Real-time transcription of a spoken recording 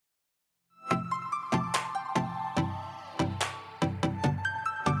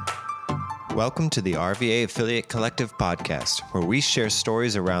Welcome to the RVA Affiliate Collective podcast, where we share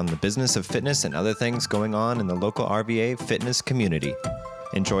stories around the business of fitness and other things going on in the local RVA fitness community.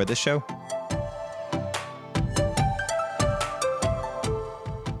 Enjoy the show.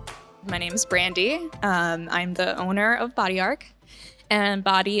 My name is Brandy. I'm the owner of Body Arc, and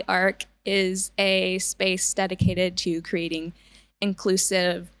Body Arc is a space dedicated to creating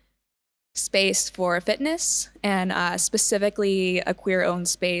inclusive space for fitness, and specifically a queer-owned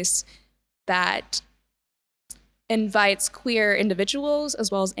space that invites queer individuals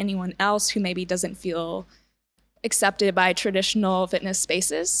as well as anyone else who maybe doesn't feel accepted by traditional fitness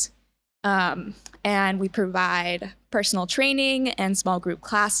spaces. And we provide personal training and small group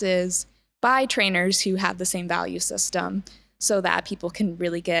classes by trainers who have the same value system so that people can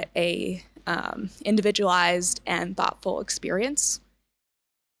really get a individualized and thoughtful experience.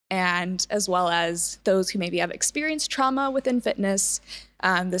 And as well as those who maybe have experienced trauma within fitness,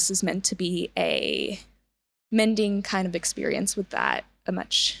 this is meant to be a mending kind of experience with that, a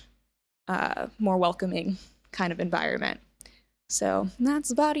much more welcoming kind of environment. So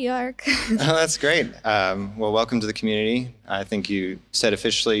that's Body Arc. Oh, that's great. Well, welcome to the community. I think you said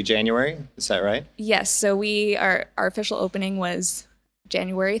officially January. Is that right? Yes. So our official opening was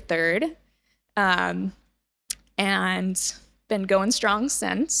January 3rd. And been going strong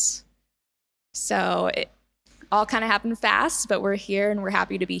since. So it all kind of happened fast, but we're here and we're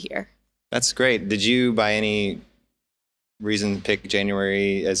happy to be here. That's great. Did you, by any reason, pick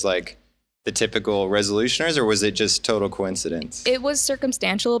January as like the typical resolutioners, or was it just total coincidence? It was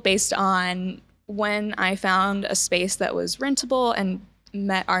circumstantial based on when I found a space that was rentable and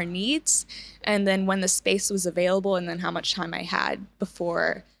met our needs, and then when the space was available, and then how much time I had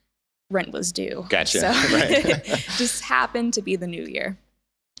before rent was due. Gotcha. So Right. just happened to be the new year.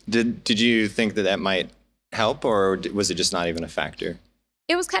 Did you think that might help, or was it just not even a factor?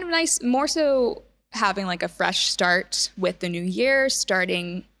 It was kind of nice, more so having like a fresh start with the new year,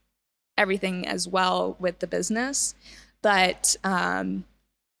 starting everything as well with the business. But I'm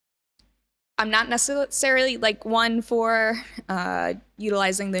not necessarily like one for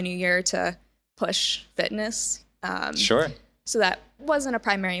utilizing the new year to push fitness. Sure. So that wasn't a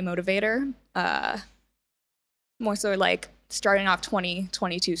primary motivator. More so like starting off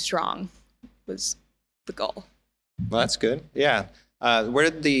 2022 strong was the goal. Well, that's good. Yeah.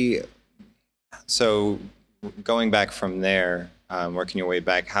 So going back from there, working your way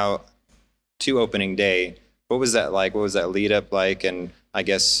back, how to opening day, what was that like? What was that lead up like? And I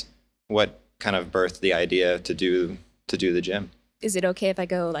guess what kind of birthed the idea to do the gym? Is it okay if I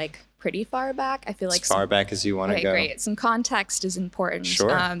go like pretty far back? I feel like as far back as you want to go. Great. Some context is important.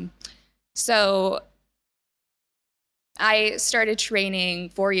 Sure. So I started training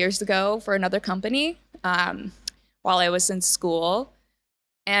 4 years ago for another company while I was in school.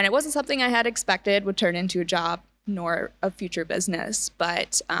 And it wasn't something I had expected would turn into a job nor a future business.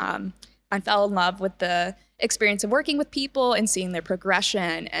 But I fell in love with the experience of working with people and seeing their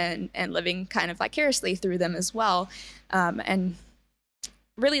progression and living kind of vicariously through them as well. And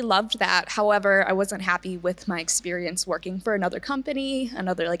really loved that. However, I wasn't happy with my experience working for another company,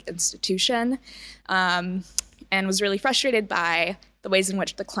 another like institution, and was really frustrated by the ways in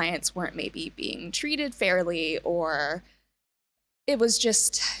which the clients weren't maybe being treated fairly, or it was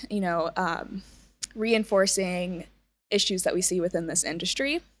just, reinforcing issues that we see within this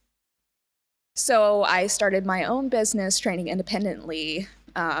industry. So I started my own business training independently,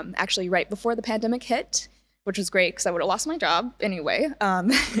 actually right before the pandemic hit, which was great because I would have lost my job anyway. Yeah,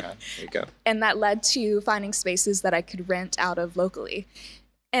 there you go. And that led to finding spaces that I could rent out of locally.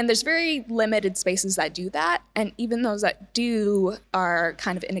 And there's very limited spaces that do that. And even those that do are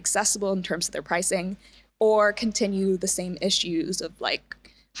kind of inaccessible in terms of their pricing, or continue the same issues of like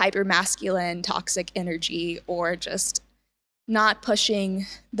hyper-masculine, toxic energy, or just not pushing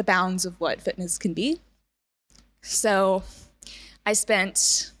the bounds of what fitness can be. So I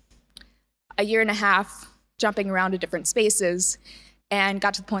spent a year and a half jumping around to different spaces and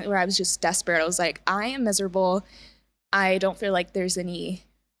got to the point where I was just desperate. I was like, I am miserable. I don't feel like there's any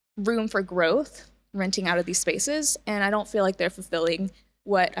room for growth renting out of these spaces, and I don't feel like they're fulfilling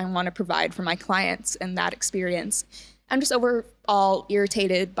what I want to provide for my clients and that experience. I'm just overall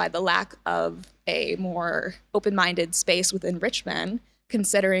irritated by the lack of a more open-minded space within Richmond,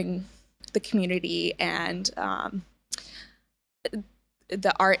 considering the community and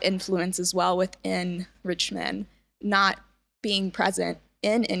the art influence as well within Richmond not being present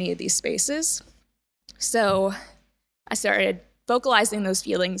in any of these spaces. So I started vocalizing those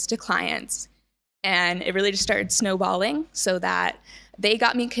feelings to clients, and it really just started snowballing so that they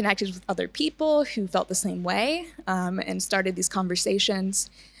got me connected with other people who felt the same way, and started these conversations.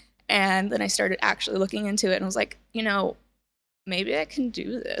 And then I started actually looking into it and was like, maybe I can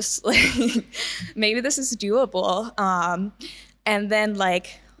do this. Like, maybe this is doable. And then,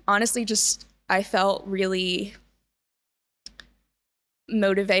 like, honestly, just I felt really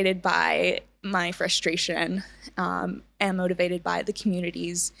motivated by my frustration, and motivated by the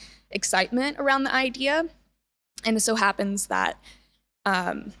community's excitement around the idea. And it so happens that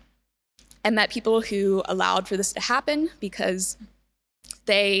I met people who allowed for this to happen because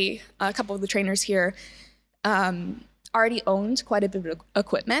a couple of the trainers here, already owned quite a bit of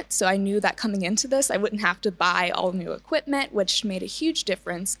equipment. So I knew that coming into this, I wouldn't have to buy all new equipment, which made a huge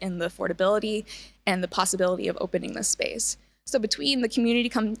difference in the affordability and the possibility of opening this space. So between the community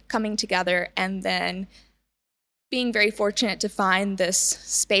coming together and then being very fortunate to find this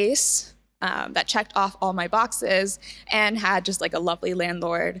space that checked off all my boxes and had just like a lovely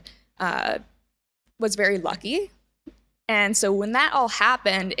landlord, was very lucky. And so when that all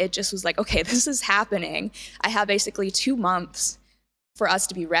happened, it just was like, okay, this is happening. I have basically 2 months for us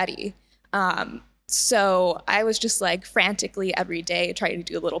to be ready. So I was just like frantically every day trying to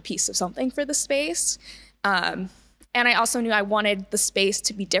do a little piece of something for the space. And I also knew I wanted the space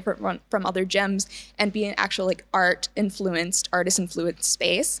to be different from other gyms and be an actual like artist-influenced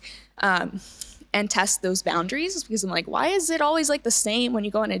space. And test those boundaries, because I'm like, why is it always like the same when you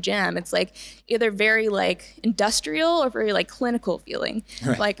go in a gym? It's like either very like industrial or very like clinical feeling.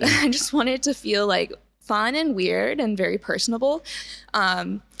 Right. Like I just wanted it to feel like fun and weird and very personable.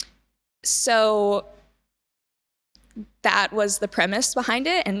 So that was the premise behind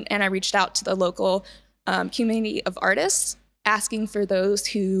it. And I reached out to the local community of artists, asking for those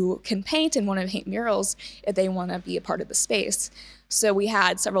who can paint and want to paint murals if they want to be a part of the space. So we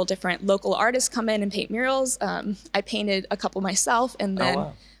had several different local artists come in and paint murals. I painted a couple myself, and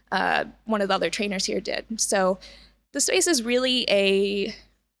then one of the other trainers here did. So the space is really a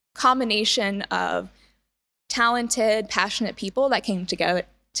combination of talented, passionate people that came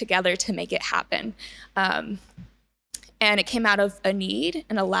together to make it happen. And it came out of a need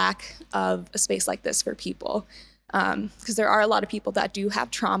and a lack of a space like this for people. Because there are a lot of people that do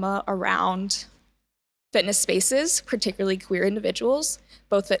have trauma around fitness spaces, particularly queer individuals,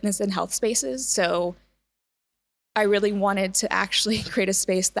 both fitness and health spaces. So I really wanted to actually create a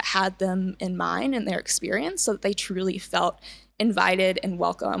space that had them in mind and their experience so that they truly felt invited and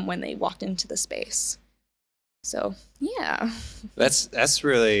welcome when they walked into the space. So, yeah. That's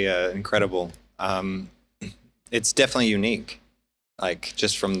really incredible. It's definitely unique, like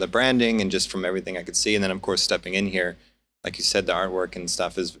just from the branding and just from everything I could see. And then, of course, stepping in here, like you said, the artwork and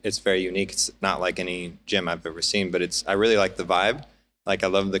stuff it's very unique. It's not like any gym I've ever seen, but I really like the vibe. Like I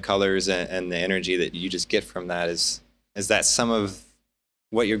love the colors and the energy that you just get from that. Is that some of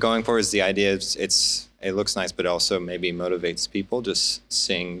what you're going for? Is the idea it looks nice, but also maybe motivates people just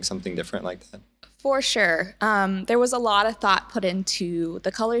seeing something different like that? For sure. There was a lot of thought put into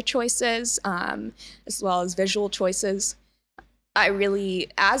the color choices, as well as visual choices. I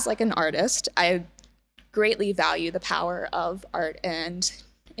really, as like an artist, I greatly value the power of art and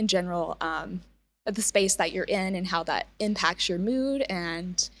in general the space that you're in and how that impacts your mood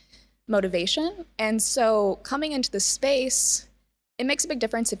and motivation. And so coming into the space, it makes a big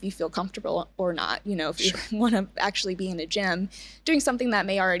difference if you feel comfortable or not. If you want to actually be in a gym, doing something that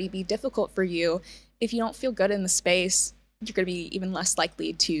may already be difficult for you, if you don't feel good in the space, you're going to be even less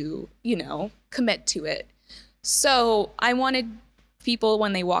likely to, commit to it. So I wanted people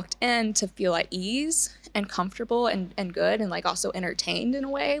when they walked in to feel at ease and comfortable and good and like also entertained in a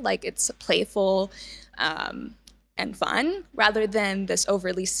way, like it's playful and fun rather than this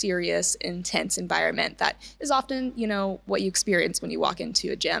overly serious, intense environment that is often, what you experience when you walk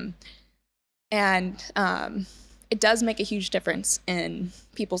into a gym. And it does make a huge difference in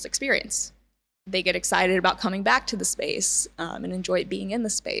people's experience. They get excited about coming back to the space and enjoy being in the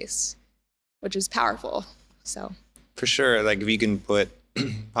space, which is powerful. So. For sure. Like if you can put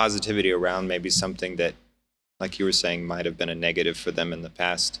positivity around maybe something that, like you were saying, might have been a negative for them in the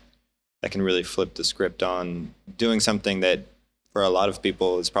past, that can really flip the script on doing something that for a lot of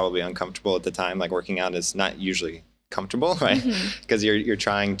people is probably uncomfortable at the time. Like working out is not usually comfortable, right? Because you're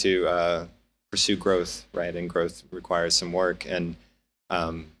trying to pursue growth, right? And growth requires some work. And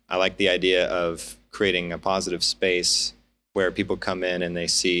I like the idea of creating a positive space where people come in and they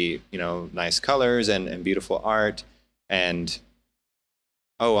see, nice colors and beautiful art. And,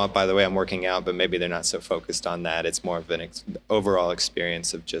 by the way, I'm working out, but maybe they're not so focused on that. It's more of an overall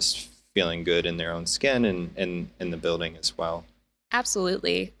experience of just feeling good in their own skin and in the building as well.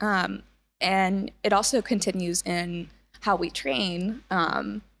 Absolutely. And it also continues in how we train.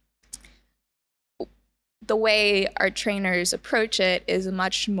 the way our trainers approach it is a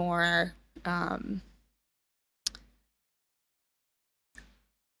much more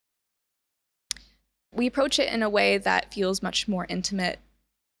we approach it in a way that feels much more intimate,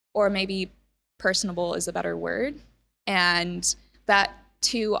 or maybe personable is a better word. And that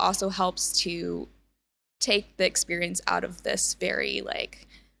too also helps to take the experience out of this very like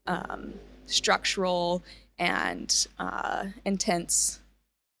structural and intense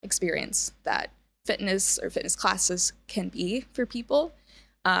experience that fitness or fitness classes can be for people.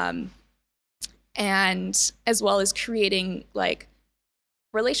 And as well as creating like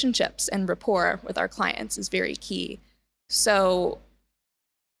relationships and rapport with our clients is very key. So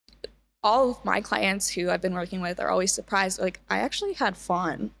all of my clients who I've been working with are always surprised, like, I actually had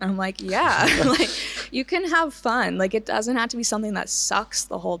fun. And I'm like, yeah, like you can have fun. Like it doesn't have to be something that sucks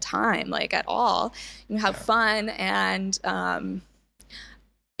the whole time, like at all. You can have fun. And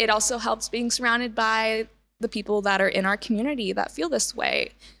it also helps being surrounded by the people that are in our community that feel this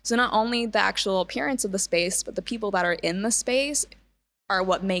way. So not only the actual appearance of the space, but the people that are in the space are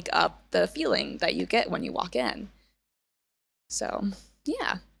what make up the feeling that you get when you walk in. So,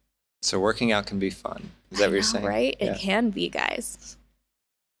 yeah. So working out can be fun. Is that what you're saying? Right? Yeah. It can be, guys.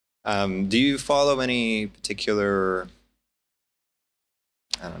 Do you follow any particular,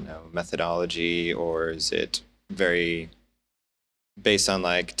 I don't know, methodology, or is it very based on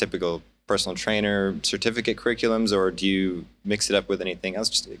like typical personal trainer certificate curriculums, or do you mix it up with anything else?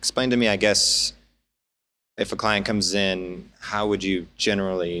 Just explain to me, I guess, if a client comes in, how would you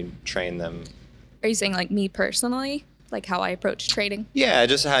generally train them? Are you saying like me personally? Like how I approach training? Yeah,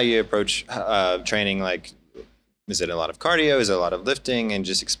 just how you approach training. Like, is it a lot of cardio? Is it a lot of lifting? And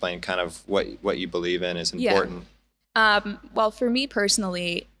just explain kind of what you believe in is important. Yeah. Well, for me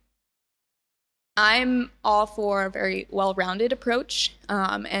personally, I'm all for a very well-rounded approach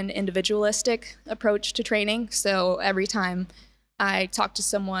and individualistic approach to training. So every time I talk to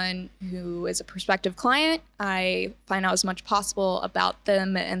someone who is a prospective client, I find out as much possible about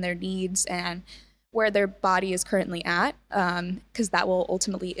them and their needs and where their body is currently at, because that will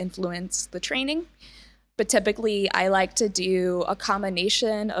ultimately influence the training. But typically, I like to do a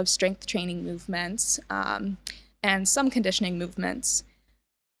combination of strength training movements and some conditioning movements.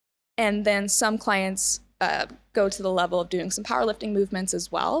 And then some clients go to the level of doing some powerlifting movements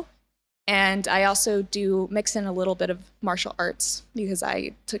as well. And I also do mix in a little bit of martial arts because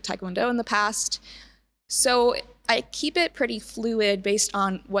I took Taekwondo in the past. So I keep it pretty fluid based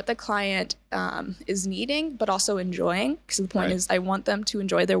on what the client is needing, but also enjoying. Because the point is I want them to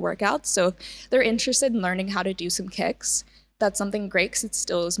enjoy their workouts. So if they're interested in learning how to do some kicks, that's something great because it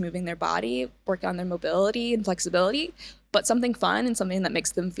still is moving their body, working on their mobility and flexibility, but something fun and something that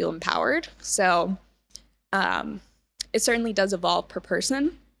makes them feel empowered. So it certainly does evolve per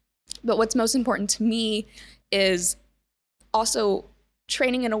person. But what's most important to me is also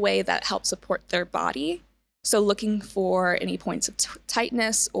training in a way that helps support their body. So looking for any points of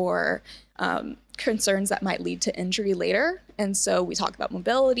tightness or concerns that might lead to injury later. And so we talk about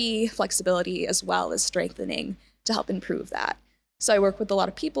mobility, flexibility, as well as strengthening to help improve that. So I work with a lot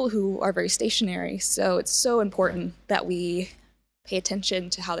of people who are very stationary. So it's so important that we pay attention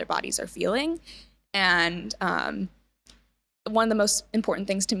to how their bodies are feeling. And one of the most important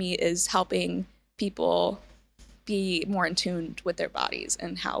things to me is helping people be more in tune with their bodies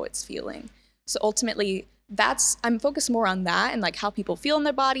and how it's feeling. So ultimately, I'm focused more on that and like how people feel in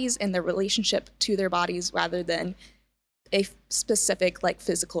their bodies and their relationship to their bodies rather than a specific like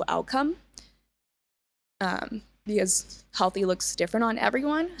physical outcome. Because healthy looks different on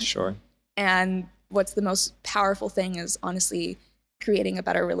everyone. Sure. And what's the most powerful thing is honestly creating a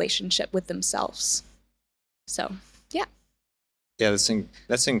better relationship with themselves. So, yeah. Yeah,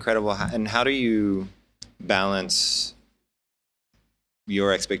 that's incredible. And how do you balance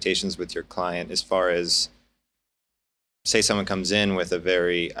your expectations with your client as far as, say someone comes in with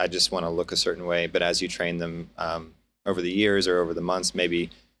I just want to look a certain way, but as you train them over the years or over the months,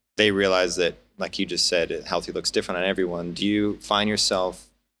 maybe they realize that, like you just said, healthy looks different on everyone. Do you find yourself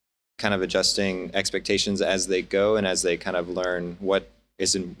kind of adjusting expectations as they go and as they kind of learn what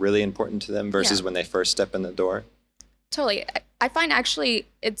isn't really important to them versus when they first step in the door? Totally. I find actually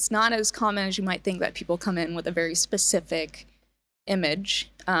it's not as common as you might think that people come in with a very specific image.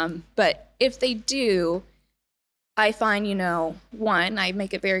 But if they do, I find, one, I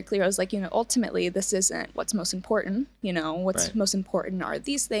make it very clear. I was like, ultimately, this isn't what's most important. What's most important are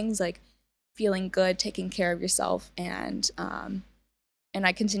these things like feeling good, taking care of yourself. And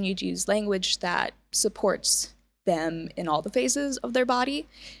I continue to use language that supports them in all the phases of their body.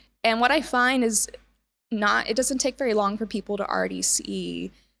 And what I find is it doesn't take very long for people to already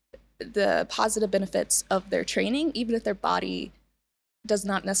see the positive benefits of their training, even if their body does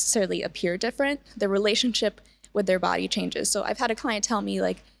not necessarily appear different, the relationship with their body changes. So I've had a client tell me,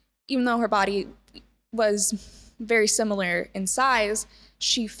 like, even though her body was very similar in size,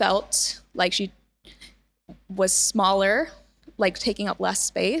 she felt like she was smaller, like taking up less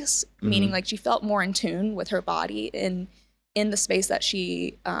space, meaning like she felt more in tune with her body in the space that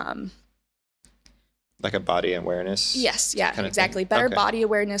she like a body awareness. Yes, yeah, exactly. Better body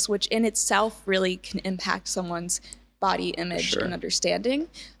awareness, which in itself really can impact someone's body image and understanding.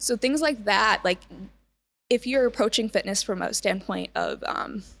 So things like that, like if you're approaching fitness from a standpoint of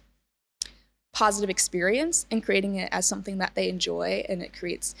positive experience and creating it as something that they enjoy, and it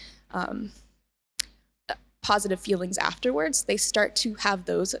creates positive feelings afterwards, they start to have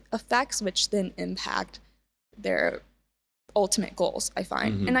those effects, which then impact their ultimate goals, I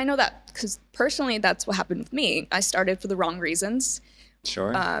find. And I know that because personally, that's what happened with me. I started for the wrong reasons.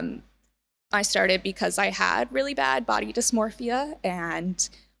 Sure. I started because I had really bad body dysmorphia and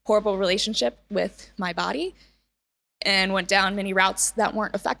horrible relationship with my body, and went down many routes that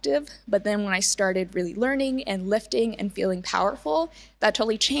weren't effective. But then when I started really learning and lifting and feeling powerful, that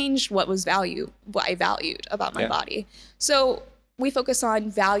totally changed what I valued about my body. So we focus on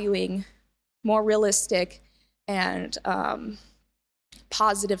valuing more realistic and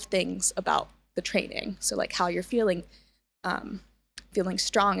positive things about the training. So like how you're feeling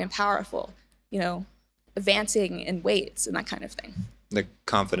strong and powerful, advancing in weights and that kind of thing. The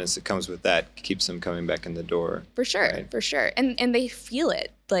confidence that comes with that keeps them coming back in the door. For sure, right? For sure. And they feel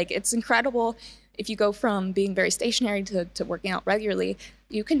it. Like, it's incredible. If you go from being very stationary to working out regularly,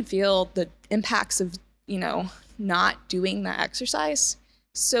 you can feel the impacts of, not doing that exercise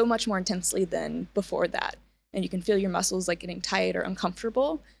so much more intensely than before that. And you can feel your muscles like getting tight or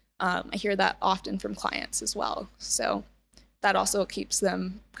uncomfortable. I hear that often from clients as well. So that also keeps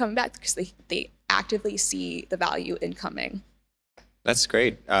them coming back because they actively see the value in coming. That's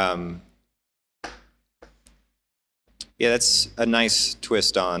great. Yeah, that's a nice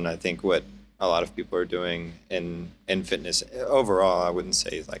twist on, I think, what a lot of people are doing in fitness overall. I wouldn't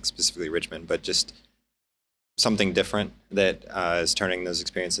say like specifically Richmond, but just something different that is turning those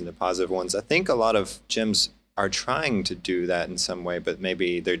experiences into positive ones. I think a lot of gyms are trying to do that in some way, but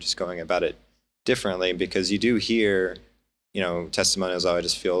maybe they're just going about it differently, because you do hear, testimonials, I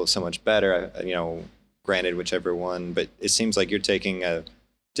just feel so much better, granted whichever one, but it seems like you're taking a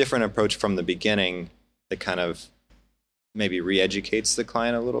different approach from the beginning that kind of maybe re-educates the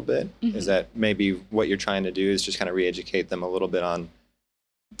client a little bit. Is that maybe what you're trying to do, is just kind of re-educate them a little bit on?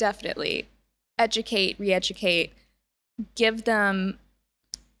 Definitely. Educate, re-educate, give them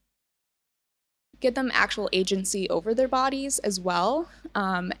actual agency over their bodies as well.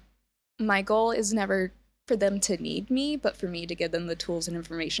 My goal is never for them to need me, but for me to give them the tools and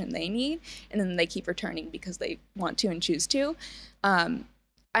information they need, and then they keep returning because they want to and choose to. I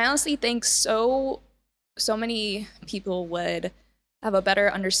honestly think so many people would have a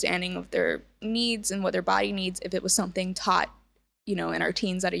better understanding of their needs and what their body needs if it was something taught, in our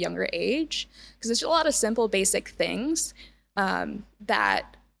teens at a younger age, because there's a lot of simple, basic things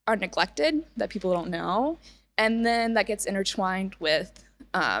that are neglected, that people don't know, and then that gets intertwined with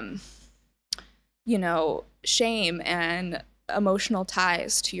shame and emotional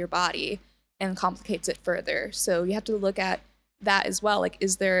ties to your body and complicates it further. So you have to look at that as well. Like,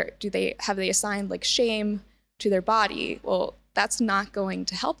 have they assigned like shame to their body? Well, that's not going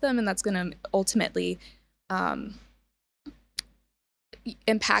to help them, and that's going to ultimately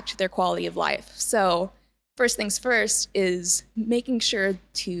impact their quality of life. So first things first is making sure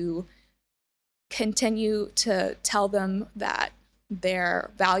to continue to tell them that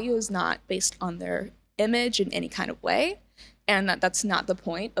their value is not based on their image in any kind of way, and that's not the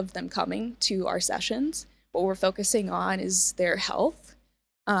point of them coming to our sessions. What we're focusing on is their health,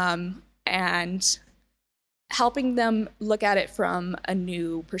 and helping them look at it from a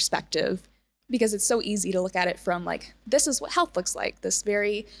new perspective, because it's so easy to look at it from like, this is what health looks like, this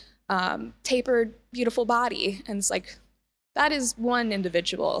very tapered, beautiful body, and it's like, that is one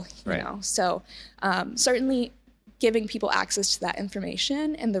individual, right. So certainly giving people access to that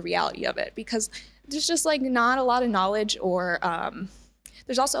information and the reality of it, because there's just like not a lot of knowledge, or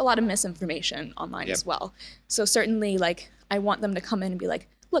there's also a lot of misinformation online as well. So certainly, like, I want them to come in and be like,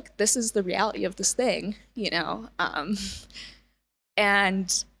 look, this is the reality of this thing,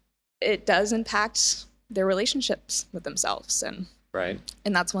 and it does impact their relationships with themselves, and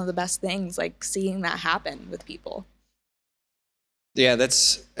that's one of the best things, like seeing that happen with people. Yeah,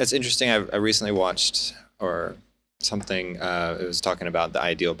 that's interesting. I recently watched something, it was talking about the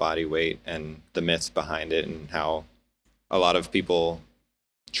ideal body weight and the myths behind it, and how a lot of people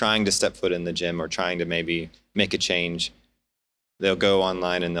trying to step foot in the gym or trying to maybe make a change, they'll go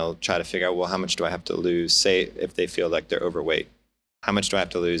online and they'll try to figure out, well, how much do I have to lose? Say if they feel like they're overweight, how much do I have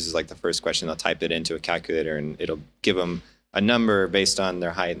to lose is like the first question. They'll type it into a calculator and it'll give them a number based on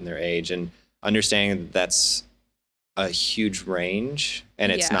their height and their age, and understanding that that's a huge range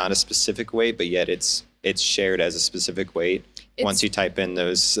and it's not a specific weight, but yet it's shared as a specific weight once you type in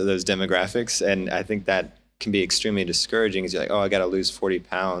those demographics. And I think that can be extremely discouraging, is you're like, oh, I got to lose 40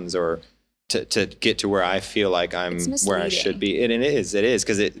 pounds or to get to where I feel like I'm where I should be. And it is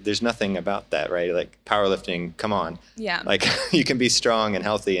because there's nothing about that, right? Like powerlifting, come on. Yeah. Like you can be strong and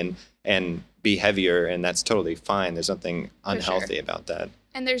healthy and be heavier, and that's totally fine. There's nothing unhealthy about that.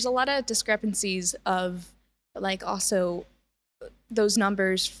 And there's a lot of discrepancies of like also those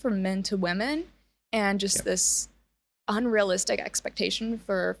numbers from men to women, and just this unrealistic expectation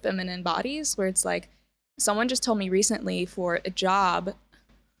for feminine bodies, where it's like, someone just told me recently for a job,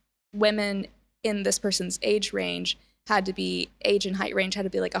 women in this person's age and height range had to be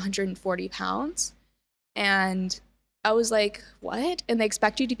like 140 pounds. And I was like, what? And they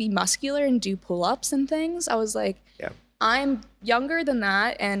expect you to be muscular and do pull-ups and things. I was like, I'm younger than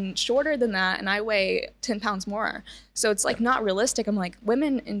that and shorter than that, and I weigh 10 pounds more. So it's like not realistic. I'm like,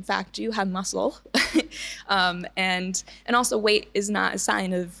 women, in fact, do have muscle. And also weight is not a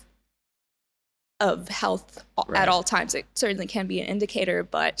sign of health at all times. It certainly can be an indicator,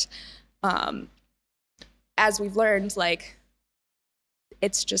 but as we've learned, like,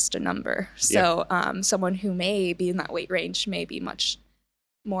 it's just a number. So someone who may be in that weight range may be much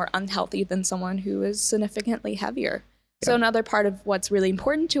more unhealthy than someone who is significantly heavier. So another part of what's really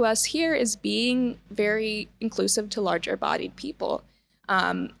important to us here is being very inclusive to larger bodied people,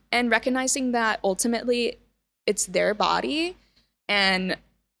 and recognizing that ultimately it's their body and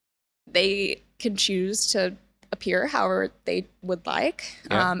they can choose to appear however they would like.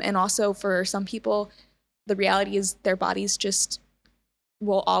 And also for some people, the reality is their bodies just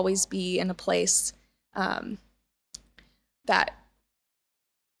will always be in a place that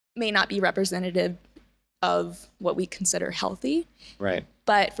may not be representative of what we consider healthy. Right.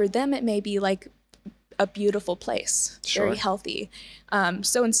 But for them, it may be like a beautiful place, very healthy.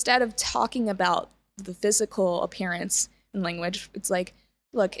 So instead of talking about the physical appearance and language, it's like,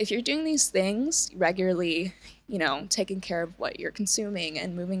 look, if you're doing these things regularly, taking care of what you're consuming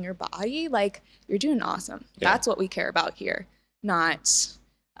and moving your body, like, you're doing awesome. That's what we care about here, not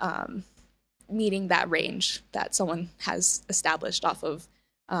meeting that range that someone has established off of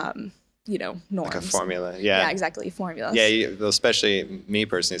norms. Like a formula. Yeah, exactly. Formulas. Yeah, especially me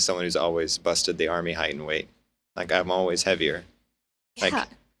personally, as someone who's always busted the Army height and weight. Like, I'm always heavier. Like,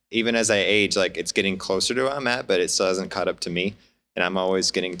 even as I age, like, it's getting closer to where I'm at, but it still hasn't caught up to me. And I'm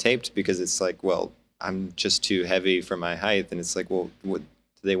always getting taped because it's like, well, I'm just too heavy for my height. And it's like, well, what,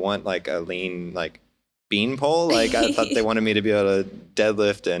 do they want like a lean, like, bean pole? Like, I thought they wanted me to be able to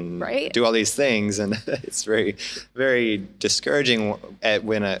deadlift and do all these things. And it's very, very discouraging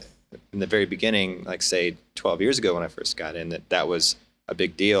in the very beginning, like say 12 years ago when I first got in, that was a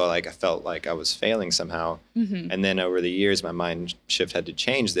big deal. Like, I felt like I was failing somehow. And then over the years, my mind shift had to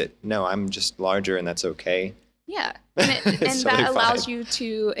change that, no, I'm just larger and that's okay. Yeah. And that allows you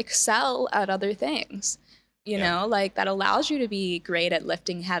to excel at other things, you know, like that allows you to be great at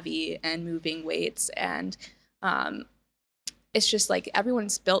lifting heavy and moving weights. And it's just like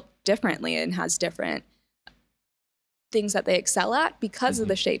everyone's built differently and has different things that they excel at because of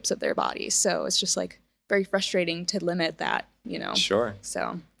the shapes of their bodies. So it's just like very frustrating to limit that, Sure.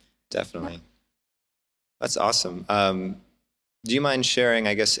 So definitely. That's awesome. Do you mind sharing,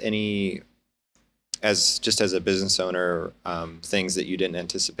 I guess, any, as a business owner, things that you didn't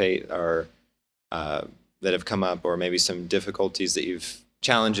anticipate or that have come up, or maybe some difficulties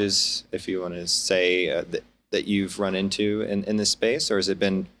challenges, if you want to say, that you've run into in this space? Or has it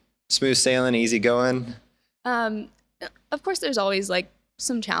been smooth sailing, easy going? Of course, there's always like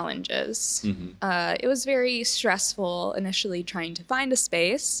some challenges. It was very stressful initially trying to find a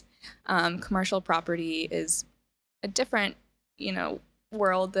space. Commercial property is a different,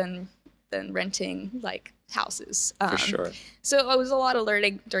 world than renting like houses. For sure. So it was a lot of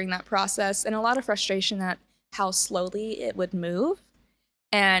learning during that process and a lot of frustration at how slowly it would move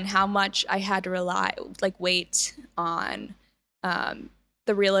and how much I had to wait on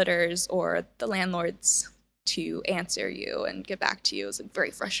the realtors or the landlords to answer you and get back to you. It was very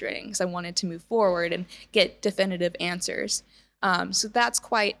frustrating because I wanted to move forward and get definitive answers. So that's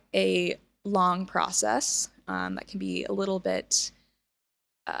quite a long process that can be a little bit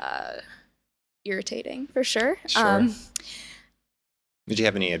irritating for sure. Did you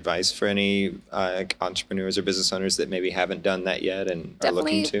have any advice for any like entrepreneurs or business owners that maybe haven't done that yet and are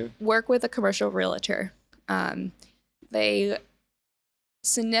looking Definitely to? work with a commercial realtor. They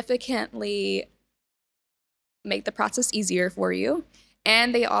significantly make the process easier for you.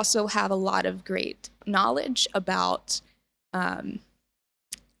 And they also have a lot of great knowledge about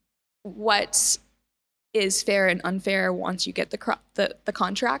what is fair and unfair once you get the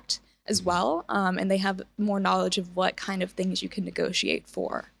contract as well. And they have more knowledge of what kind of things you can negotiate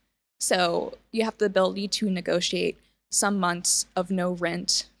for. So you have the ability to negotiate some months of no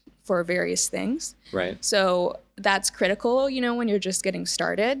rent for various things. Right. So that's critical, when you're just getting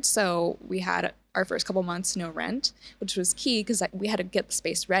started. So we had our first couple months no rent, which was key because we had to get the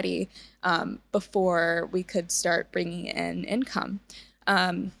space ready before we could start bringing in income.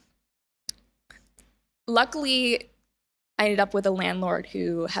 Luckily, I ended up with a landlord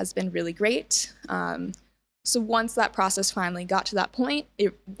who has been really great. So once that process finally got to that point,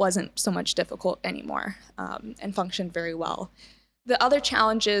 it wasn't so much difficult anymore and functioned very well. The other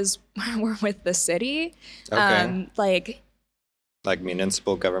challenges were with the city, Okay. like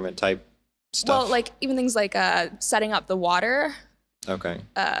municipal government type stuff. well, like even things like setting up the water. Okay.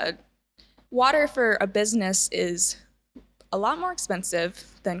 Water for a business is a lot more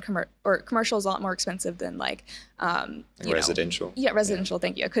expensive than commercial is a lot more expensive than Residential. Yeah, residential.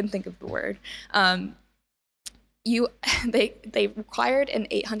 Thank you. I couldn't think of the word. They required an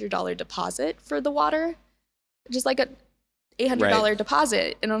 $800 deposit for the water, just like a $800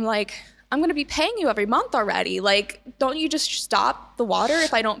 deposit, and I'm like, I'm going to be paying you every month already. Like, don't you just stop the water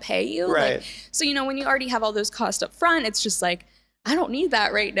if I don't pay you? Right. Like, so when you already have all those costs up front, it's just like, I don't need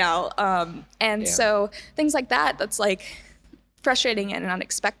that right now. So things like that, that's like frustrating and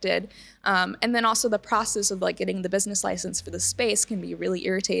unexpected. And then also the process of like getting the business license for the space can be really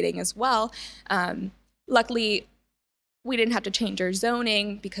irritating as well. Luckily, we didn't have to change our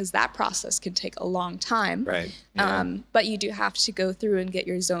zoning because that process can take a long time. Right. Yeah. But you do have to go through and get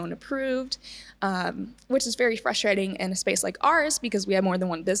your zone approved, which is very frustrating in a space like ours because we have more than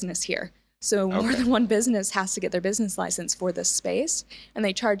one business here. So more than one business has to get their business license for this space, and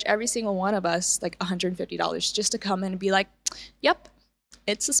they charge every single one of us like $150 just to come in and be like, yep,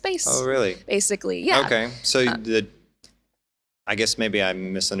 it's a space. Oh, really? Basically, yeah. Okay. So I guess maybe I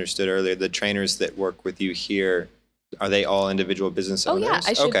misunderstood earlier. The trainers that work with you here, are they all individual business owners?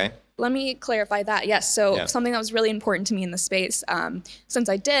 Oh, yeah. Okay. Let me clarify that. Yes. So something that was really important to me in the space, since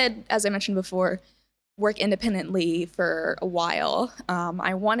I did, as I mentioned before, work independently for a while,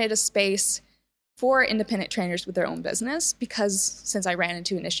 I wanted a space for independent trainers with their own business because since I ran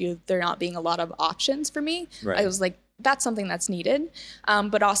into an issue, there not being a lot of options for me, Right. I was like, that's something that's needed.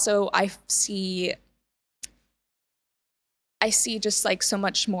 But also I see just like so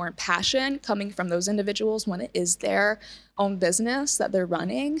much more passion coming from those individuals when it is their own business that they're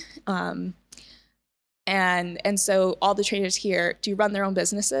running. And so all the trainers here do run their own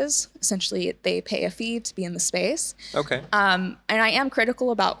businesses. Essentially, they pay a fee to be in the space. Okay. And I am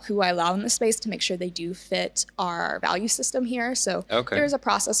critical about who I allow in the space to make sure they do fit our value system here. So there's a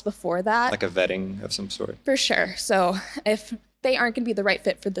process before that. Like a vetting of some sort. For sure. So if they aren't going to be the right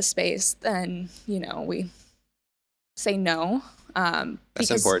fit for the space, then, we say no.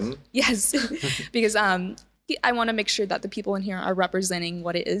 That's important. Yes, because I want to make sure that the people in here are representing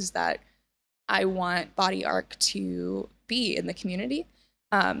what it is that I want Body Arc to be in the community.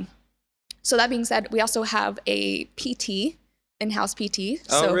 So that being said, we also have a PT, in-house PT.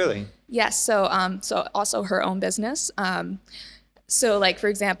 Oh, really? Yes. So also her own business. So like, for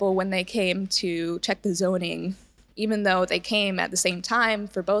example, when they came to check the zoning, even though they came at the same time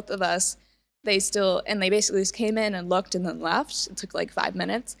for both of us, they basically just came in and looked and then left. It took like 5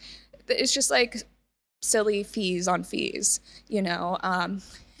 minutes. It's just like silly fees on fees,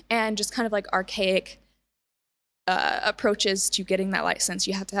 and just kind of like archaic approaches to getting that license.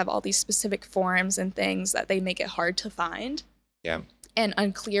 You have to have all these specific forms and things that they make it hard to find. Yeah. And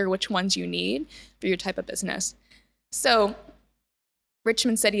unclear which ones you need for your type of business. So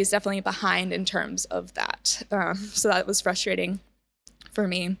Richmond City is definitely behind in terms of that. So that was frustrating for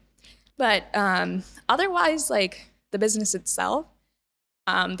me. But otherwise, like the business itself,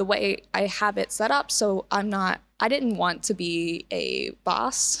 the way I have it set up, so I didn't want to be a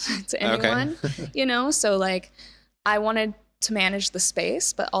boss to anyone, so like I wanted to manage the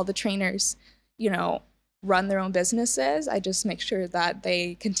space, but all the trainers, run their own businesses. I just make sure that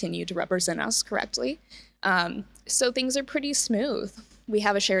they continue to represent us correctly. So things are pretty smooth. We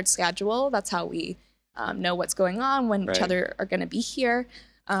have a shared schedule. That's how we know what's going on, when each other are going to be here.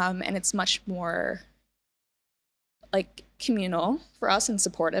 And it's much more like communal for us and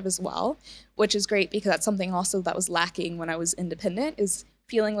supportive as well, which is great because that's something also that was lacking when I was independent, is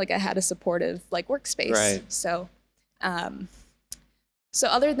feeling like I had a supportive like workspace. Right. So, so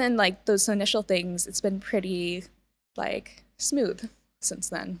other than like those initial things, it's been pretty like smooth since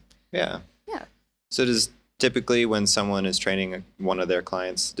then. Yeah. Yeah. So does typically when someone is training one of their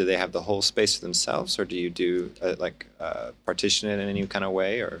clients, do they have the whole space to themselves, or do you do partition it in any kind of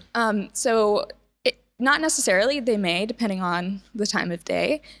way, or? So not necessarily. They may, depending on the time of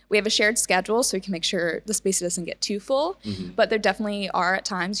day. We have a shared schedule, so we can make sure the space doesn't get too full. Mm-hmm. But there definitely are at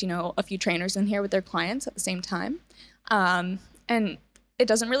times, a few trainers in here with their clients at the same time. And it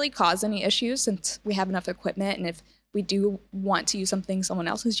doesn't really cause any issues since we have enough equipment. And if we do want to use something someone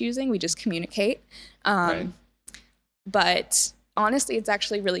else is using, we just communicate. Right. But honestly, it's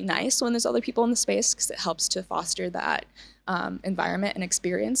actually really nice when there's other people in the space because it helps to foster that environment and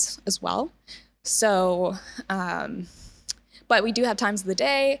experience as well. So, but we do have times of the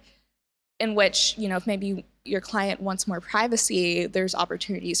day in which, if maybe your client wants more privacy, there's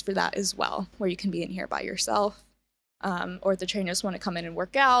opportunities for that as well, where you can be in here by yourself. Or if the trainers want to come in and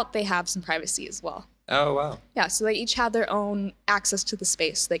work out, they have some privacy as well. Oh, wow. Yeah, so they each have their own access to the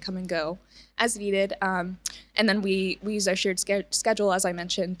space. They come and go as needed. And then we use our shared schedule, as I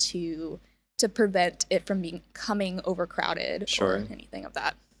mentioned, to prevent it from becoming overcrowded. Sure. Or anything of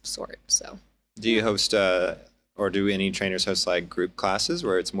that sort. So. Do you host, or do any trainers host like group classes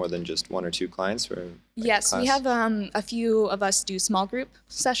where it's more than just one or two clients? Or like yes, we have a few of us do small group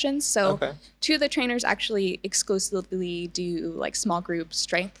sessions. So Okay. Two of the trainers actually exclusively do like small group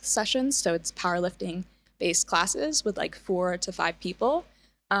strength sessions. So it's powerlifting based classes with like 4 to 5 people.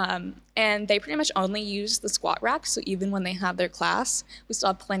 And they pretty much only use the squat rack. So even when they have their class, we still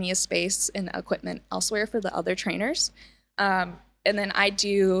have plenty of space and equipment elsewhere for the other trainers. And then I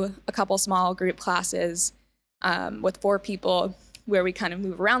do a couple small group classes with 4 people where we kind of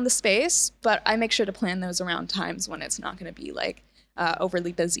move around the space, but I make sure to plan those around times when it's not going to be like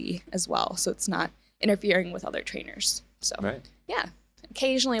overly busy as well. So it's not interfering with other trainers. So Right. yeah,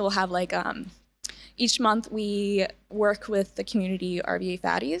 occasionally we'll have like, each month we work with the community RVA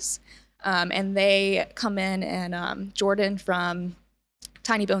Fatties, and they come in and Jordan from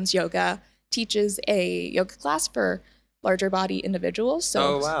Tiny Bones Yoga teaches a yoga class for larger body individuals. So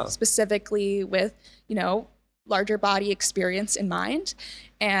Oh, wow. specifically with, larger body experience in mind.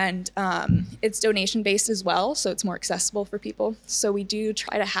 And it's donation based as well. So it's more accessible for people. So we do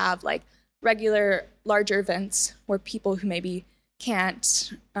try to have like regular larger events where people who maybe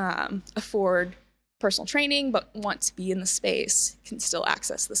can't afford personal training but want to be in the space can still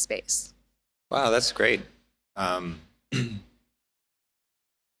access the space. Wow, that's great. That's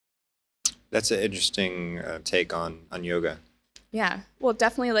an interesting take on yoga. Yeah, well,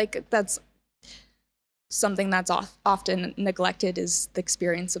 definitely like that's something that's often neglected is the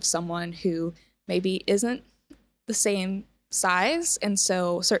experience of someone who maybe isn't the same size, and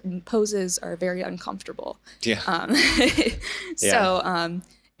so certain poses are very uncomfortable. Yeah. So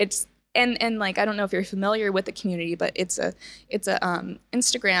it's and like I don't know if you're familiar with the community, but it's a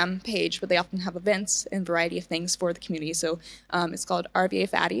Instagram page where they often have events and variety of things for the community. So it's called RVA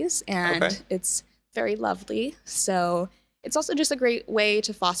Fatties, and Okay. it's very lovely. So it's also just a great way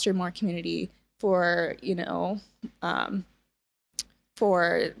to foster more community for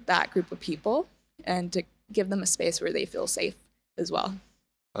for that group of people, and to give them a space where they feel safe as well.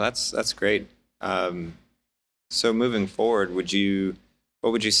 Well, that's great. So moving forward,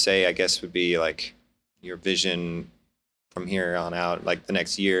 what would you say, I guess, would be like your vision from here on out, like the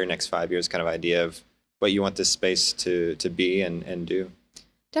next year, next 5 years kind of idea of what you want this space to be and do?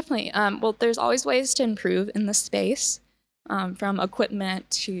 Definitely. Well, there's always ways to improve in the space, from equipment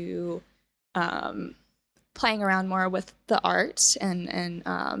to playing around more with the art. And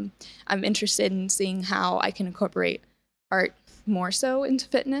I'm interested in seeing how I can incorporate art more so into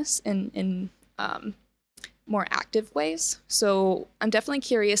fitness in more active ways. So I'm definitely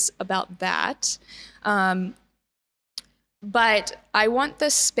curious about that. But I want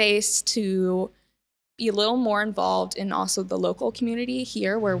this space to be a little more involved in also the local community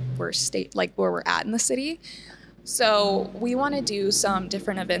here where we're where we're at in the city. So we want to do some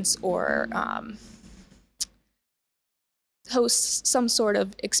different events or host some sort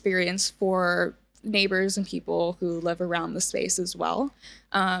of experience for neighbors and people who live around the space as well,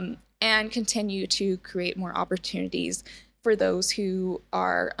 and continue to create more opportunities for those who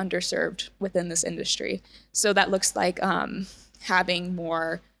are underserved within this industry. So that looks like having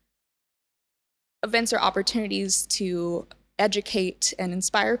more events or opportunities to educate and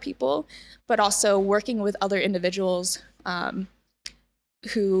inspire people, but also working with other individuals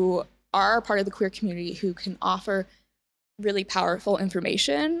who are part of the queer community who can offer really powerful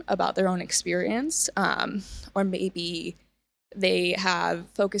information about their own experience, or maybe they have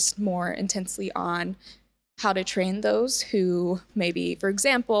focused more intensely on how to train those who maybe, for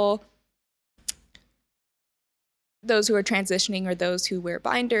example, those who are transitioning or those who wear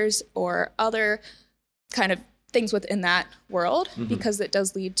binders or other kind of things within that world, because it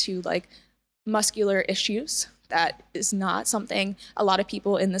does lead to like muscular issues. That is not something a lot of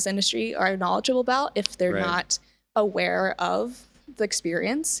people in this industry are knowledgeable about if they're not aware of the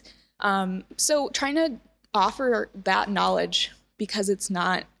experience. So trying to offer that knowledge because it's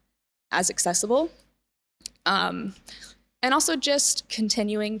not as accessible. And also just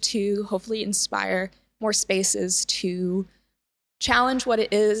continuing to hopefully inspire more spaces to challenge what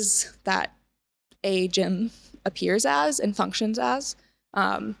it is that a gym appears as and functions as,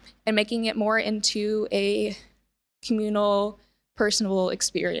 and making it more into a communal, personal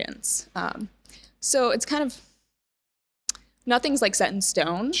experience. So it's kind of, nothing's like set in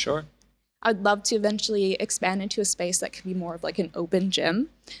stone. Sure. I'd love to eventually expand into a space that could be more of like an open gym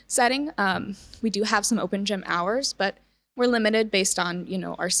setting. We do have some open gym hours, but we're limited based on, you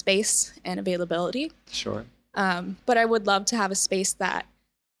know, our space and availability. Sure. But I would love to have a space that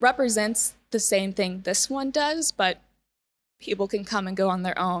represents the same thing this one does, but people can come and go on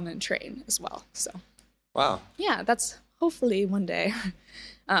their own and train as well. So, wow. Yeah, that's hopefully one day.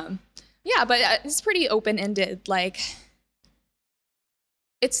 Yeah, but it's pretty open-ended. Like,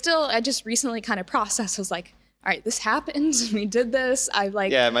 it's still, I just recently kind of processed, was like, all right, this happened, we did this.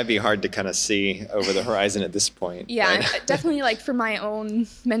 Yeah, it might be hard to kind of see over the horizon at this point. Yeah, right? Definitely like for my own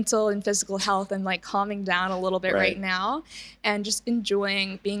mental and physical health, and like calming down a little bit right now and just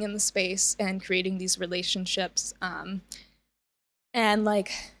enjoying being in the space and creating these relationships. And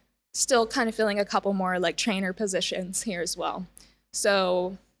like still kind of feeling a couple more like trainer positions here as well.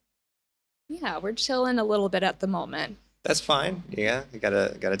 So yeah, we're chilling a little bit at the moment. That's fine. Yeah, you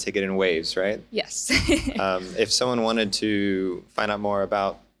gotta take it in waves, right? Yes. If someone wanted to find out more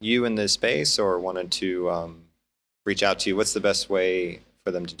about you in this space or wanted to reach out to you, what's the best way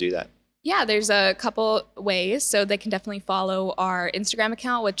for them to do that? Yeah, there's a couple ways. So they can definitely follow our Instagram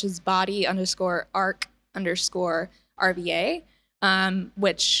account, which is body_arc_RVA,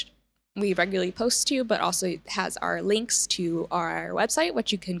 which we regularly post to, but also has our links to our website,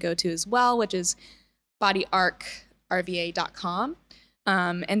 which you can go to as well, which is bodyarcrva.com.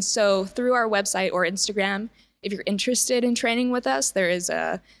 And so through our website or Instagram, if you're interested in training with us, there is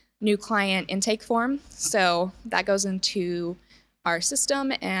a new client intake form. So that goes into our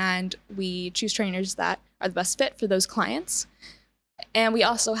system and we choose trainers that are the best fit for those clients. And we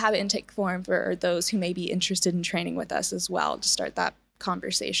also have an intake form for those who may be interested in training with us as well to start that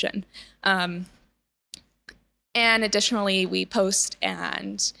conversation. And additionally, we post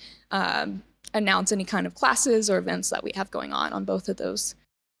and announce any kind of classes or events that we have going on both of those.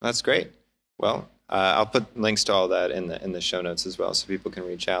 That's great. Well, I'll put links to all that in the show notes as well so people can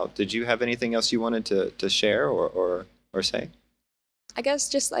reach out. Did you have anything else you wanted to share or say? I guess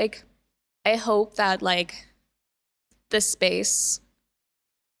just like, I hope that like this space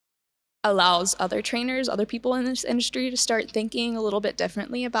allows other trainers, other people in this industry to start thinking a little bit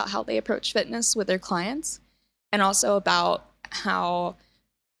differently about how they approach fitness with their clients, and also about how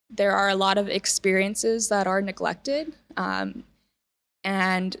there are a lot of experiences that are neglected,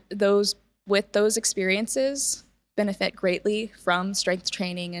 and those with those experiences benefit greatly from strength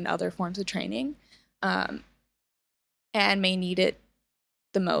training and other forms of training, and may need it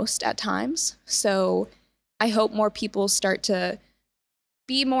the most at times. So I hope more people start to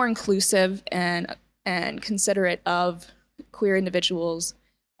be more inclusive and considerate of queer individuals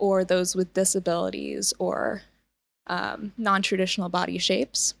or those with disabilities or non-traditional body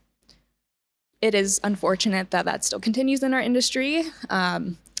shapes. It is unfortunate that that still continues in our industry,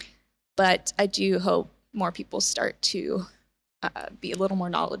 but I do hope more people start to be a little more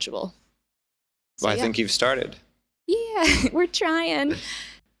knowledgeable. So, well, I think you've started. Yeah, we're trying.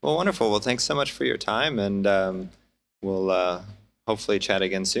 Well, wonderful. Well, thanks so much for your time, and we'll hopefully chat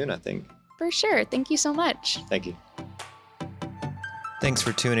again soon, I think. For sure. Thank you so much. Thank you. Thanks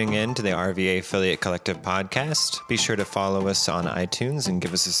for tuning in to the RVA Affiliate Collective podcast. Be sure to follow us on iTunes and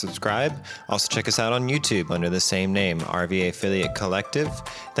give us a subscribe. Also check us out on YouTube under the same name, RVA Affiliate Collective.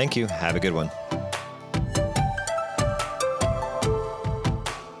 Thank you. Have a good one.